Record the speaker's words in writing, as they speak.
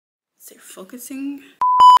Is it focusing?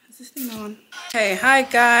 Is this thing on? Okay, hi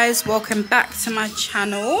guys, welcome back to my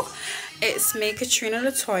channel. It's me, Katrina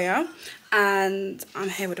Latoya, and I'm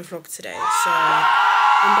here with a vlog today. So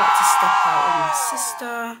I'm about to step out with my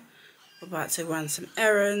sister. We're about to run some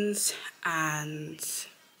errands and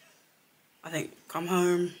I think come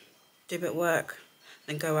home, do a bit of work,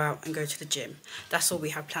 then go out and go to the gym. That's all we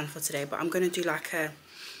have planned for today. But I'm going to do like a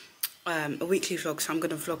weekly vlog, so I'm going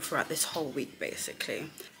to vlog throughout this whole week basically.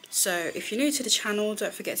 So if you're new to the channel,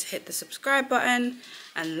 don't forget to hit the subscribe button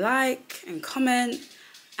and like and comment.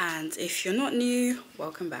 And if you're not new,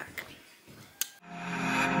 welcome back.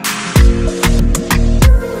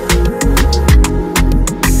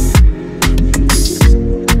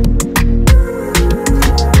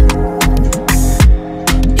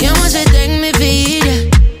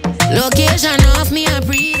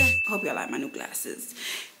 I hope you like my new glasses.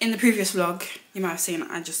 In the previous vlog, you might have seen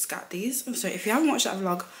I just got these. So if you haven't watched that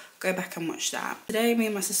vlog, go back and watch that. Today, me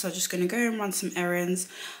and my sister are just going to go and run some errands.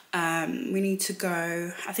 We need to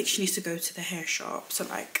go, I think she needs to go to the hair shop to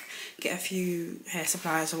like get a few hair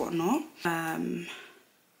supplies or whatnot.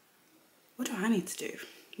 What do I need to do?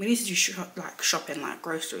 We need to do shopping, like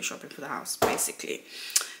grocery shopping for the house basically.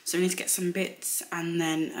 So we need to get some bits, and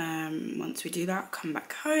then once we do that, come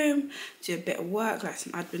back home, do a bit of work, like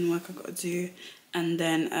some admin work I've got to do, and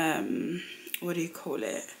then what do you call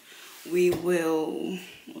it? We will,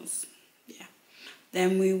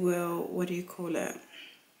 then we will, what do you call it?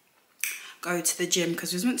 Go to the gym,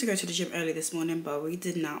 because we was meant to go to the gym early this morning, but we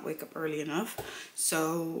did not wake up early enough.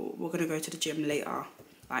 So we're gonna go to the gym later,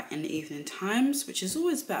 like in the evening times, which is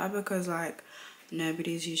always better because like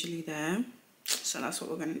nobody's usually there. So that's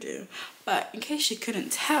what we're gonna do. But in case you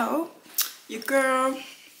couldn't tell, your girl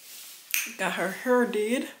got her hair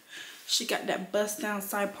did. She got that bust down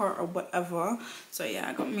side part or whatever. So yeah,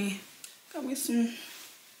 I got my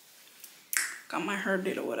hair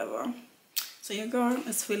did or whatever. So your girl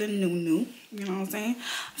is feeling new, you know what I'm saying?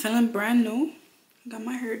 Feeling brand new. Got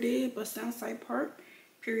my hair did, bust down side part,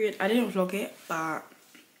 period. I didn't vlog it, but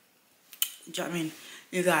do you know what I mean?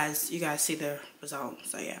 You guys see the result.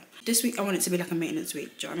 So yeah, this week I want it to be like a maintenance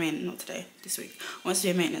week. Do you know what I mean? Not today, this week. I want it to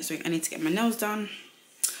be a maintenance week. I need to get my nails done.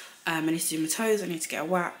 I need to do my toes. I need to get a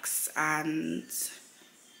wax, and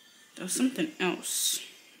there was something else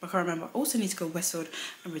I can't remember. I also need to go Westfield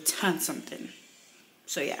and return something.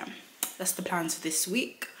 So yeah, that's the plans for this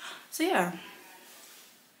week. So yeah,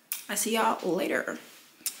 I see y'all later.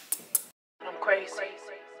 I'm crazy,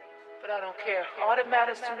 but I don't care. All that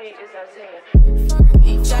matters to me is Isaiah.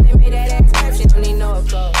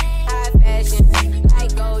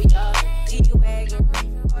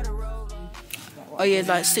 Oh yeah,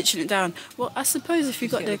 like stitching it down. Well, I suppose if you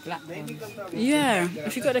got the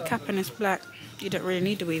if you got the cap and it's black, you don't really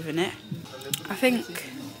need the weave in it. I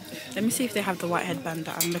think. Let me see if they have the white headband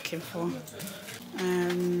that I'm looking for.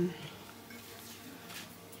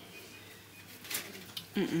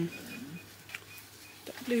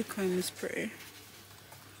 That blue comb is pretty.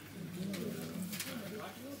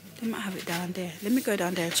 They might have it down there. Let me go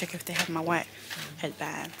down there and check if they have my white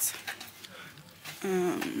headbands.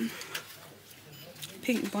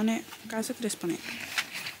 Pink bonnet. Guys, look at this bonnet.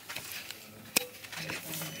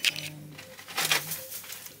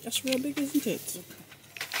 That's real big, isn't it?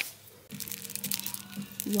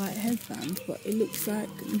 White headband, but it looks like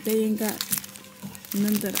they ain't got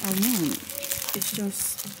none that I want. It's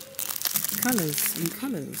just colours and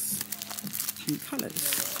colours and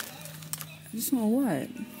colours. I just want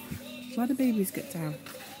white. Why do babies get to have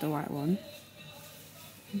the white one,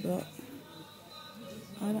 but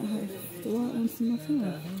I don't have the white one for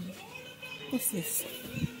myself? What's this?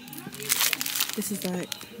 This is like,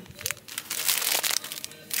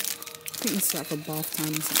 I think it's like for bath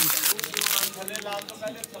time or something.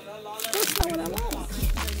 That's not what I want.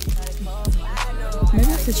 Maybe I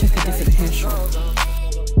have to check a different hair shop.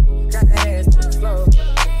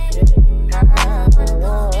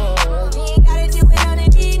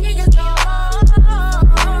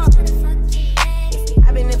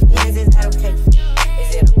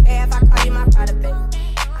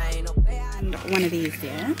 And one of these,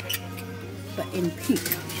 yeah, but in pink.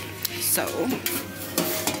 So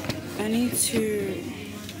I need to,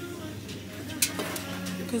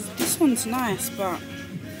 because this one's nice, but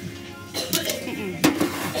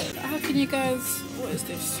how can you guys, what is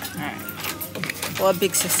this? Alright, what a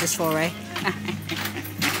big sister's for, eh?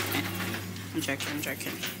 I'm joking.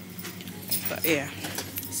 But yeah,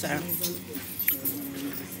 so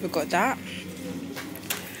we've got that.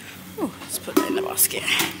 Oh, let's put that in the basket.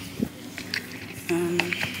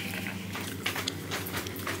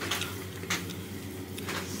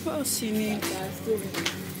 What else do you need?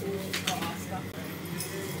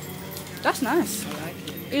 That's nice.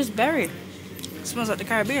 It's berry. It smells like the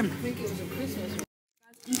Caribbean.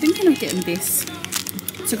 I'm thinking of getting this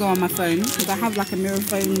to go on my phone because I have like a mirror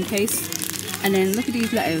phone case. And then look at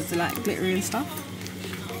these letters, they're like glittery and stuff.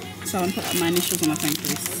 So I'm gonna put my initials on my phone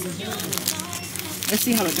case. Let's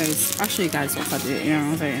see how it goes. I'll show you guys what I do, you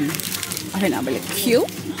know what I'm saying? I think that'll be look cute.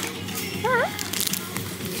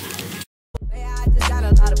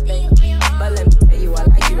 But let me tell you, I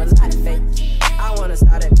like you a lot of fake. I wanna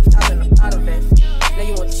start at the top and the bottom, babe. Now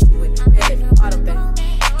you want to shoot with the red at the bottom, babe.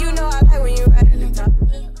 You know I like when you right at the top.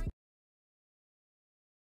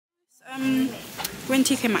 We're in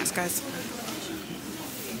TK Maxx, guys.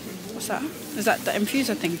 What's that? Is that the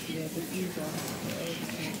infuser thing? Yeah, the diffuser.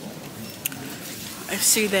 I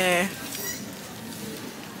see their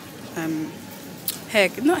hair,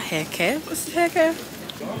 not hair care. What's the hair care?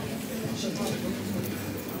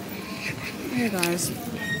 Hey guys,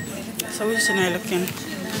 so we're just in there looking.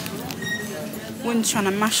 Wind's trying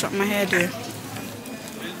to mash up my hairdo.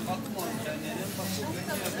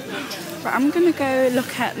 But I'm gonna go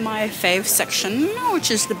look at my fave section,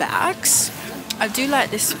 which is the bags. I do like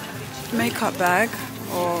this makeup bag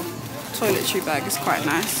or toiletry bag, it's quite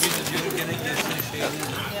nice.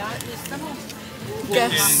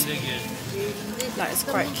 Yes, that is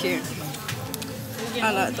quite cute.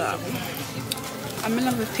 I like that. I'm in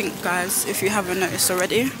love with pink, guys, if you haven't noticed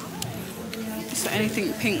already. So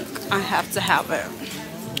anything pink, I have to have it.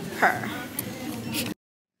 Her.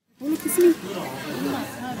 Oh, look, it's me.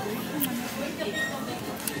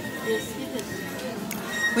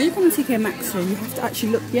 When you come to TK Maxx, you have to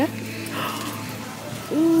actually look, yeah?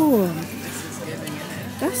 Oh,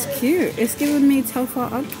 that's cute. It's giving me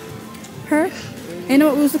Telfar Ugg. Her. You know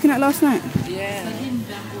what we was looking at last night? Yeah.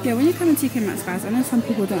 Yeah, when you come to TK Maxx, guys, I know some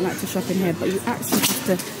people don't like to shop in here, but you actually have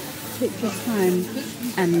to take your time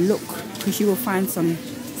and look, because you will find some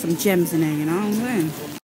gems in there, you know what I'm saying?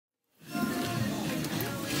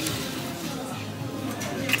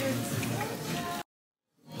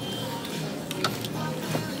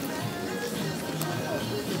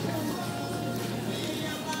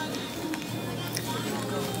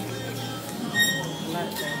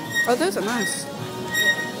 Oh, those are nice.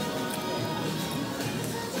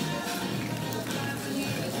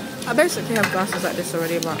 I basically have glasses like this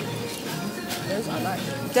already, but Those I like.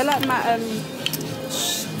 they're like my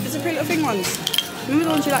it's a Pretty Little Thing ones. Remember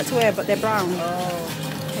the ones you like to wear, but they're brown. Oh.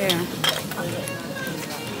 Yeah.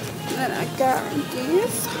 And then I got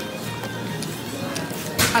these.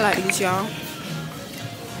 I like these, y'all.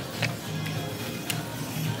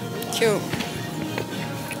 Cute.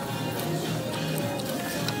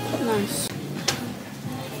 Nice.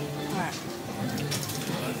 Alright.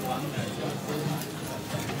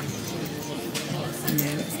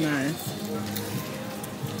 Yeah, that's nice.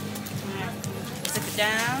 Zip it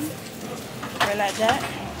down. Wear it like that.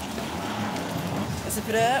 Zip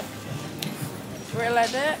it up. Wear it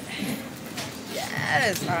like that.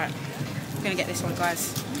 Yes. Alright. I'm gonna get this one,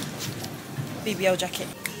 guys. BBL jacket.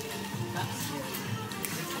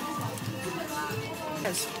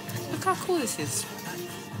 Guys, look how cool this is.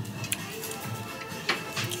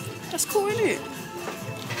 That's cool, isn't it?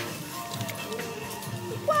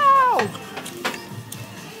 Wow!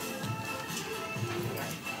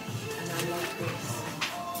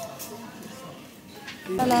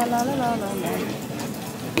 La la la la la la.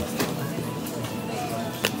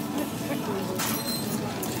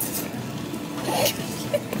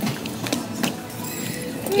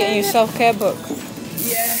 Getting your self-care book.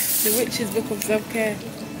 Yeah, the Witch's Book of Self-Care.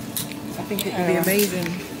 I think it would be amazing.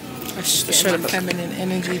 I should Get have my feminine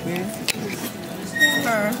energy, boo.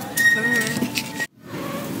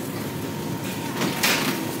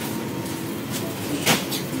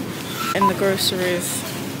 In the groceries.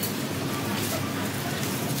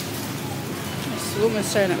 This woman's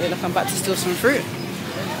staring at me like I'm about to steal some fruit.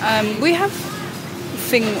 We have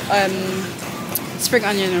spring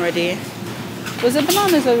onion already. Was there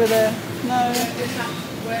bananas over there? No.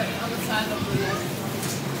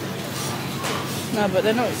 No, but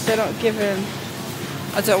they're not giving.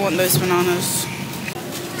 I don't want those bananas.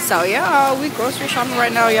 So yeah, we grocery shopping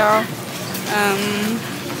right now, y'all.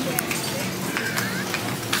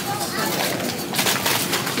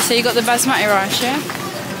 So you got the basmati rice, yeah?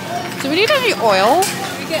 Do we need any oil?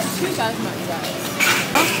 We get 2 basmati rice.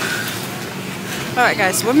 Alright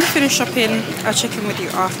guys, when we finish shopping, I'll check in with you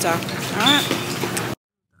after. Alright?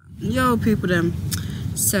 Yo people them.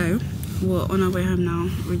 So, we're on our way home now.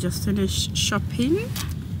 We just finished shopping.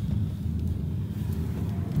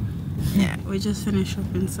 Yeah, we just finished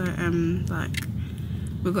shopping, so like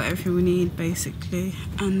we got everything we need basically.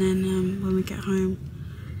 And then when we get home,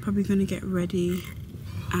 probably gonna get ready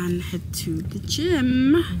and head to the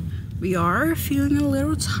gym. We are feeling a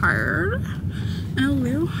little tired and a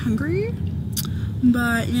little hungry,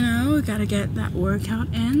 but you know, we gotta get that workout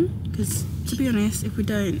in, because to be honest, if we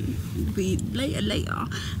don't, it'll be later,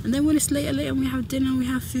 and then when it's later and we have dinner, we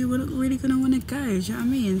have food, we're not really gonna want to go, do you know what I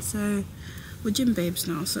mean? So we're gym babes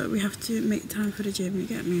now, so we have to make time for the gym, you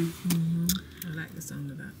get me? I like the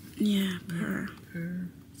sound of that. Yeah, purr.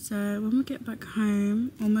 So when we get back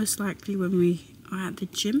home, or most likely when we are at the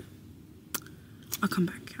gym, I'll come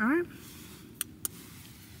back, alright?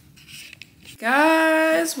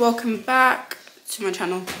 Guys, welcome back to my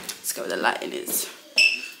channel. Let's go where the lighting is.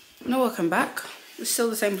 No, welcome back. It's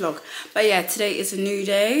still the same vlog. But yeah, today is a new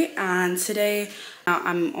day, and today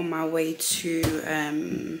I'm on my way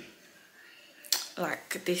to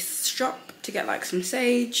like this shop to get like some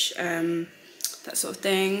sage, that sort of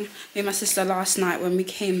thing. Me and my sister last night, when we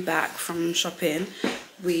came back from shopping,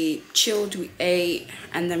 we chilled, we ate,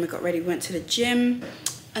 and then we got ready, went to the gym,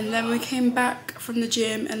 and then we came back from the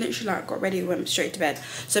gym and literally like got ready, went straight to bed.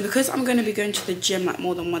 So because I'm going to be going to the gym like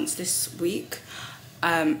more than once this week,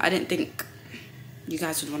 I didn't think you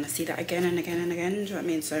guys would want to see that again and again and again, do you know what I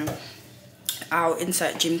mean? So I'll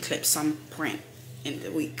insert gym clips some point in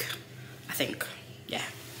the week, I think. Yeah,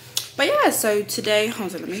 but yeah, so today,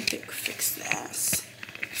 hold on, let me fix this.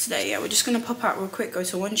 Today, yeah, we're just gonna pop out real quick, go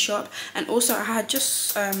to one shop, and also I had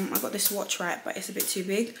just I got this watch, right, but it's a bit too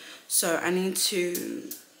big, so I need to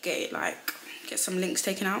get some links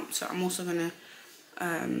taken out. So I'm also gonna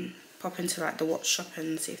pop into like the watch shop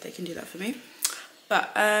and see if they can do that for me. But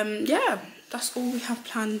yeah, that's all we have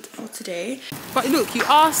planned for today. But look, you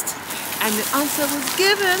asked and the answer was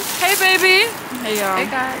given. Hey baby. Hey y'all. Hey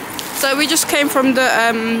guys. So we just came from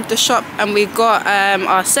the shop, and we got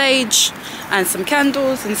our sage and some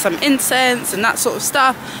candles and some incense and that sort of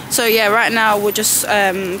stuff. So yeah, right now we're just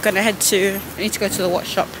gonna head to, I need to go to the watch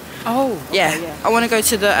shop. Oh, okay, yeah. I want to go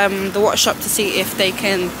to the watch shop to see if they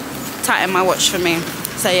can tighten my watch for me.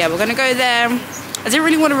 So yeah, we're gonna go there. I didn't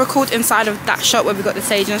really want to record inside of that shop where we got the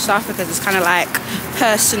sage and stuff, because it's kind of like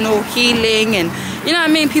personal healing, and you know what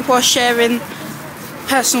I mean, people are sharing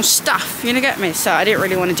personal stuff, you know, get me? So I didn't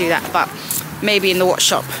really want to do that, but maybe in the watch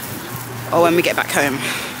shop or when we get back home.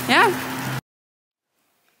 Yeah.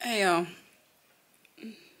 Hey y'all.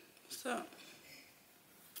 So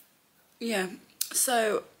yeah,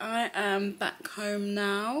 so I am back home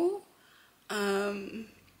now on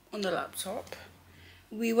the laptop.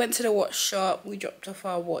 We went to the watch shop, we dropped off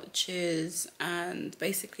our watches, and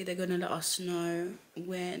basically they're gonna let us know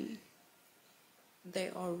when they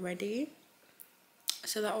are ready.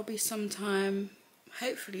 So that will be sometime,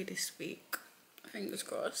 hopefully this week, fingers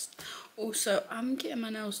crossed. Also, I'm getting my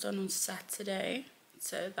nails done on Saturday,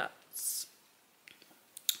 so that's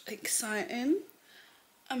exciting.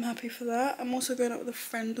 I'm happy for that. I'm also going out with a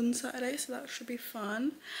friend on Saturday, so that should be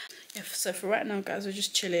fun. Yeah, so for right now, guys, we're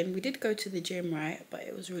just chilling. We did go to the gym, right, but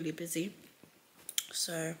it was really busy,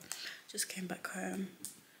 so just came back home.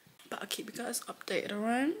 But I'll keep you guys updated,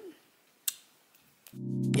 alright?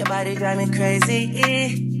 Your body drive me crazy.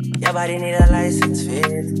 Your body need a license fit.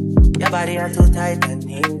 Your body are too tight and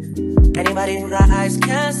neat. Anybody who got eyes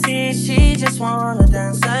can't see. She just wanna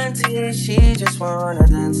dance and tease. She just wanna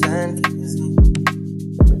dance and tease me.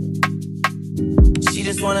 She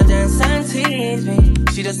just wanna dance and tease me.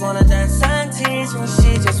 She just wanna dance and tease me.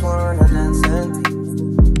 She just wanna dance and tease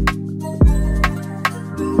me.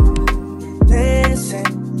 Listen,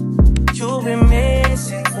 you've been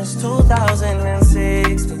missing since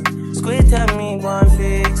 2016. Squid tell me one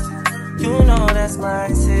fix it. You know that's my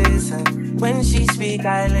assistant. When she speak,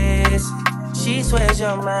 I listen. She swears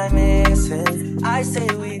you're my missing. I say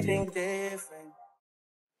we think different.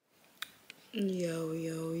 Yo,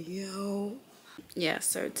 yo, yo. Yeah,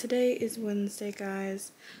 so today is Wednesday,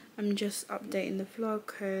 guys. I'm just updating the vlog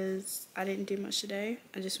because I didn't do much today.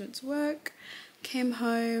 I just went to work, came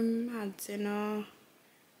home, had dinner,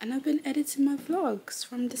 and I've been editing my vlogs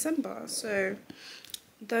from December. So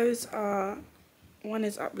those are, one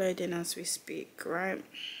is uploading as we speak, right?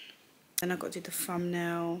 Then I got to do the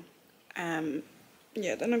thumbnail.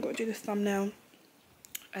 Yeah, then I got to do the thumbnail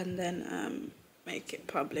and then make it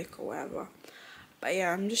public or whatever. But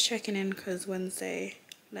yeah, I'm just checking in because Wednesday,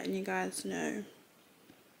 letting you guys know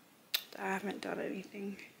that I haven't done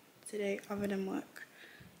anything today other than work.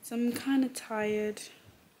 So I'm kind of tired,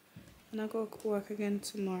 and I got to work again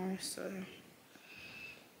tomorrow, so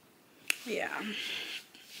yeah.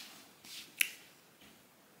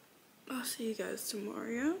 I'll see you guys tomorrow,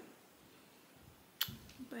 yeah?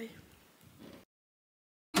 Bye.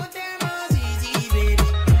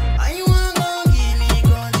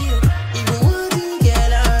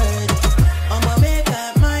 Make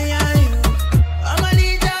up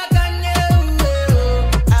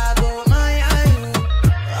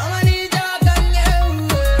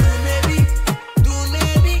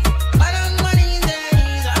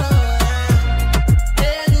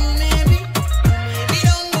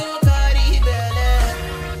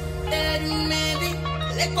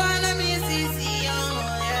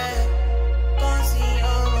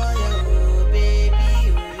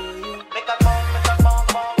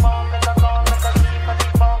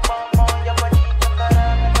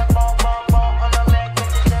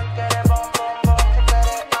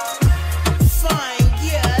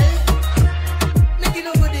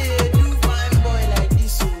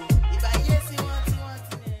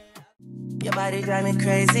Your body drive me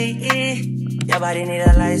crazy. Your body need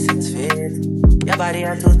a license fit. Your body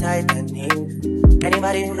are too tight and neat.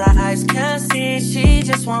 Anybody who got eyes can't see. She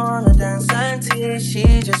just wanna dance and tease.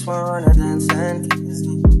 She just wanna dance and tease.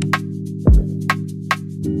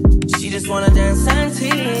 She just wanna dance and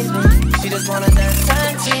tease me. She just wanna dance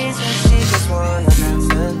and tease me. She just wanna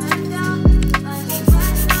dance and tease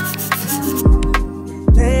me.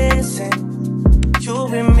 Listen,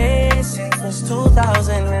 you've been missing since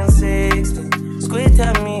 2016. Squid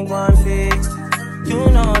tell me one fix. You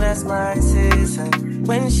know that's my sister.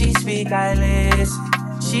 When she speak, I listen.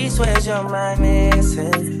 She swears you're my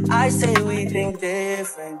missing. I say we think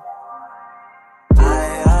different.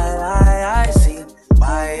 I see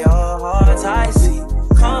by your heart, I see.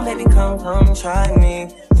 Come, baby, come, try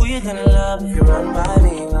me. Who you gonna love if you run by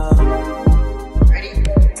me, love? Ready?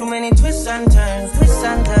 Too many twists and turns,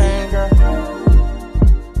 yeah.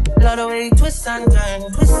 Love the way you twist and turn,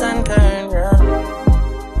 yeah.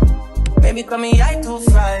 Baby, call me, I too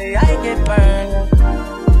fly, I get burned.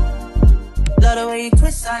 Love the way you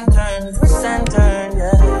twist and turn,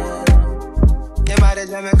 yeah. Your body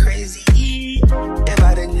drive me crazy. Your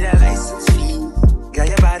body need a license fee. Got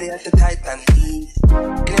your body at the tight and heat.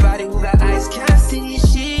 Anybody who got eyes can't see.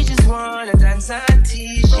 She just wanna dance and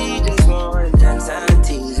tease. She just wanna dance and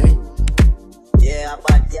tease me. Yeah,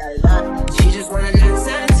 but yeah, she just wanna dance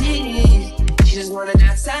and tease. She just wanna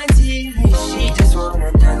dance and tease me. She just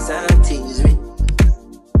wanna dance and tease me.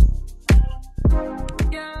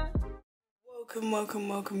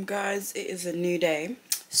 Welcome guys, it is a new day.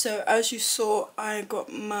 So as you saw, I got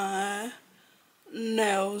my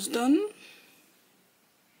nails done.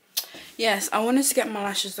 Yes, I wanted to get my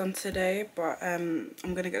lashes done today, but I'm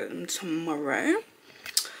gonna get them tomorrow.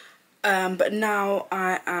 But now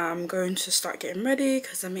I am going to start getting ready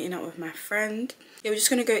because I'm meeting up with my friend. Yeah, we're just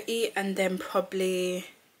gonna go eat and then probably,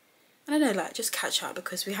 I don't know, like just catch up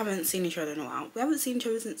because we haven't seen each other in a while. We haven't seen each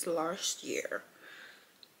other since last year.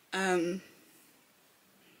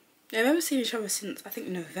 Yeah, we haven't seen each other since I think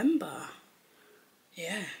November.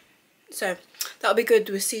 Yeah, so that'll be good.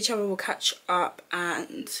 We'll see each other, we'll catch up,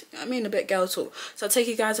 and I mean a bit girl talk. So I'll take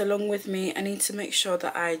you guys along with me. I need to make sure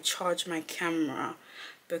that I charge my camera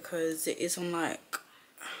because it is on like,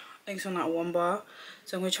 I think it's on like 1 bar.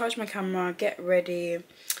 So I'm gonna charge my camera, get ready,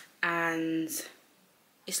 and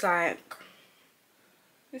it's like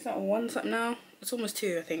 1 something now. It's almost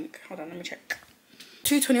 2, I think. Hold on, let me check.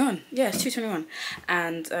 2:21. Yeah, it's 2:21.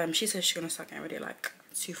 And she says she's gonna start getting ready at like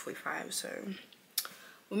 2:45. So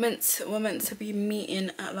we're meant to be meeting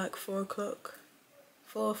at like 4 o'clock,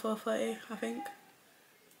 4:30, I think.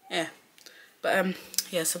 Yeah. But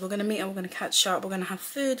yeah, so we're gonna meet and we're gonna catch up, we're gonna have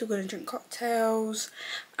food, we're gonna drink cocktails,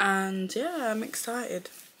 and yeah, I'm excited.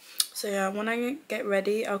 So yeah, when I get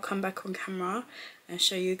ready, I'll come back on camera and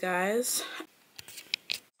show you guys.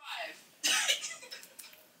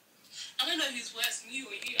 I don't know who's worse, me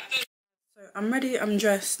or you. So I'm ready, I'm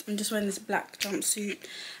dressed, I'm just wearing this black jumpsuit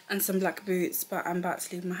and some black boots, but I'm about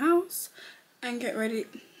to leave my house and get ready,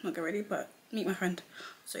 not get ready, but meet my friend.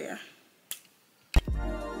 So yeah.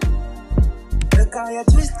 Look how you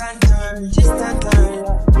twist and turn, yeah.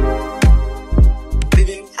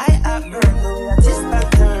 Baby, I have you, twist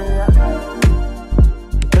and turn, yeah.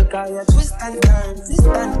 Look how you twist and turn,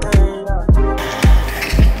 yeah.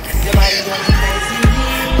 Your body going crazy.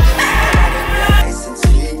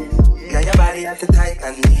 Got your body at the tight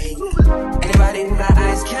and neat. Anybody who got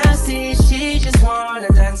eyes can't see. She just wanna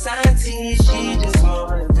dance and tease. She just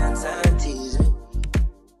wanna dance and tease me.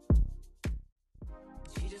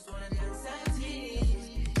 She just wanna dance and tease.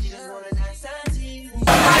 She just wanna dance and tease me.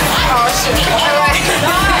 Oh shit. Alright.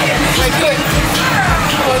 We're good.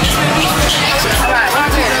 Alright,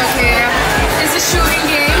 okay. It's a shooting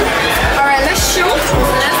game. Alright, let's shoot.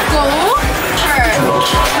 Let's go. Alright.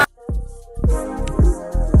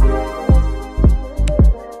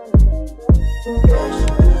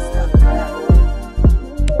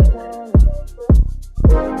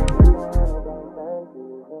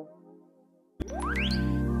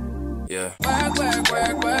 Yeah.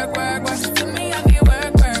 Work. To me, I can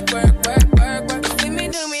work. See me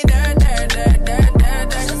do me dirt.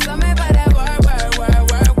 Just tell me about that work.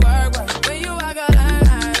 When you walk a line.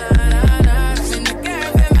 In the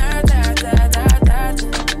cafe,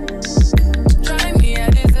 drive me a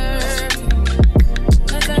dessert.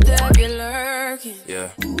 Let the devil lurking. Yeah.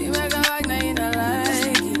 You make a like, now you don't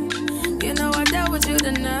like it. You know I dealt with you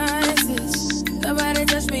the nicest. Nobody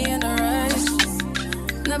touched me in the rice.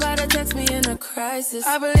 Nobody text me in a crisis.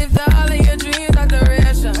 I believe that all of your dreams are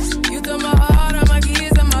duration. You took my heart, all my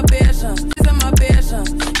keys, and my patience.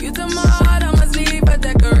 You took my heart, I'ma sleep a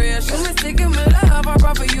decoration. You mistaken my love, I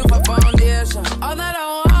brought for you for foundation.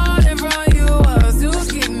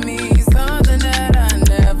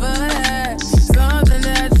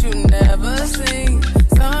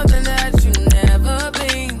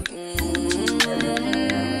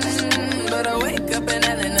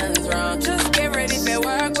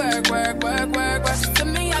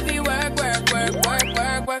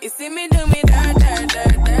 make me do me dirt, dirt,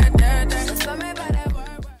 dirt, dirt, dirt, dirt. So me by that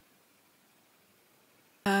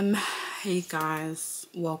word. Hey guys,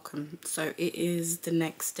 welcome. So it is the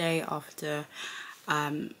next day after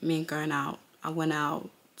me going out. I went out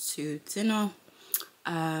to dinner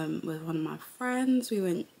with one of my friends. We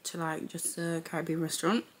went to like just a Caribbean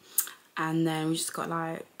restaurant, and then we just got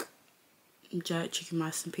like jerk chicken,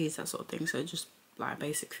 rice and peas, that sort of thing. So just like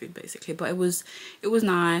basic food basically, but it was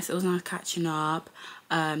nice. It was nice catching up.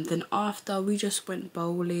 Then after we just went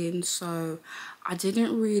bowling, so I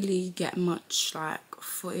didn't really get much like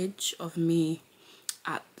footage of me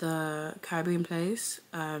at the Caribbean place,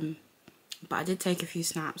 but I did take a few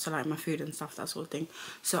snaps of like my food and stuff, that sort of thing.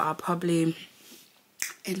 So I'll probably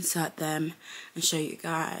insert them and show you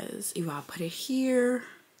guys. Either I'll put it here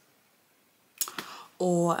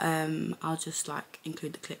or I'll just like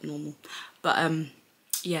include the clip normal. But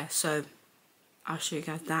yeah, so I'll show you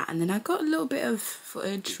guys that. And then I got a little bit of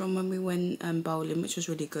footage from when we went bowling, which was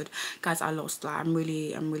really good. Guys, I lost. Like I'm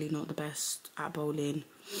really not the best at bowling.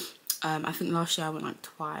 I think last year I went like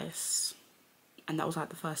twice, and that was like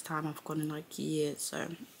the first time I've gone in like years, so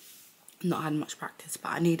I've not had much practice.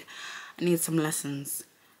 But I need some lessons,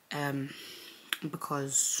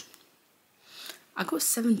 because I got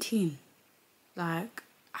 17. Like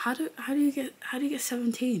how do you get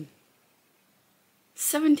 17?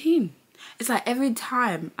 17. It's like every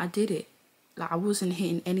time I did it, like I wasn't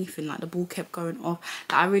hitting anything. Like the ball kept going off.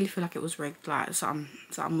 Like I really feel like it was rigged. Like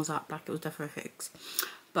something was up. Like it was definitely fixed.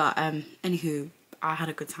 But anywho, I had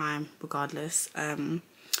a good time regardless.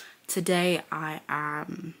 Today I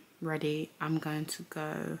am ready. I'm going to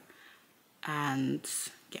go and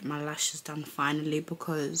get my lashes done finally,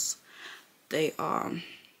 because they are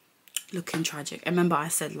looking tragic. I remember I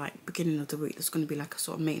said like beginning of the week there's going to be like a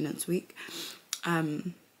sort of maintenance week.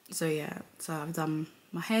 So yeah, so I've done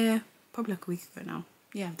my hair probably like a week ago now.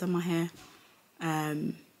 Yeah, I've done my hair,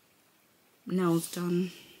 nails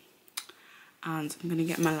done, and I'm gonna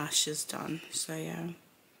get my lashes done. So yeah,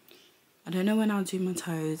 I don't know when I'll do my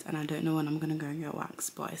toes, and I don't know when I'm gonna go and get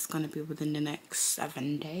waxed, but it's gonna be within the next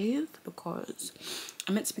 7 days, because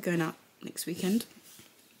I'm meant to be going out next weekend.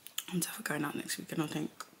 I'm definitely going out next weekend, I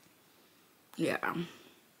think. Yeah.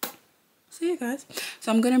 So yeah guys,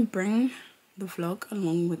 so I'm gonna bring the vlog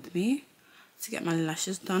along with me to get my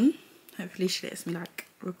lashes done. Hopefully she lets me like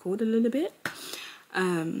record a little bit.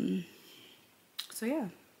 So yeah,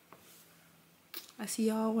 I see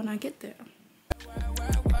y'all when I get there.